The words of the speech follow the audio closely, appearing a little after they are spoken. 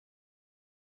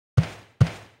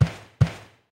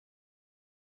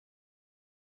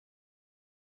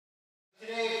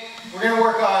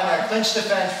clinch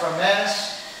defense from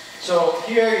Mantis. So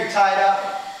here you're tied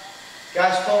up.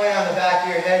 Guys pulling on the back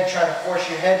of your head, trying to force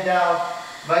your head down.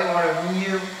 Might want to knee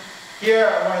you. Here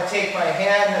I want to take my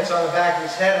hand that's on the back of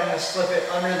his head. I'm going to slip it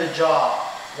under the jaw.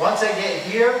 Once I get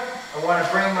here, I want to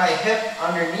bring my hip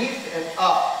underneath and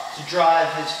up to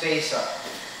drive his face up.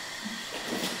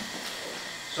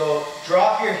 So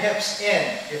drop your hips in.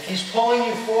 If he's pulling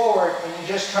you forward and you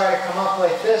just try to come up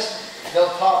like this, they'll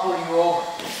topple you over.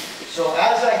 So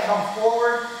as I come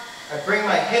forward, I bring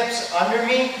my hips under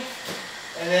me,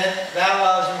 and then that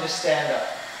allows me to stand up.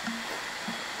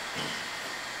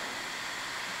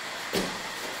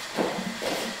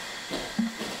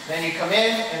 Then you come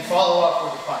in and follow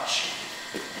up with a punch.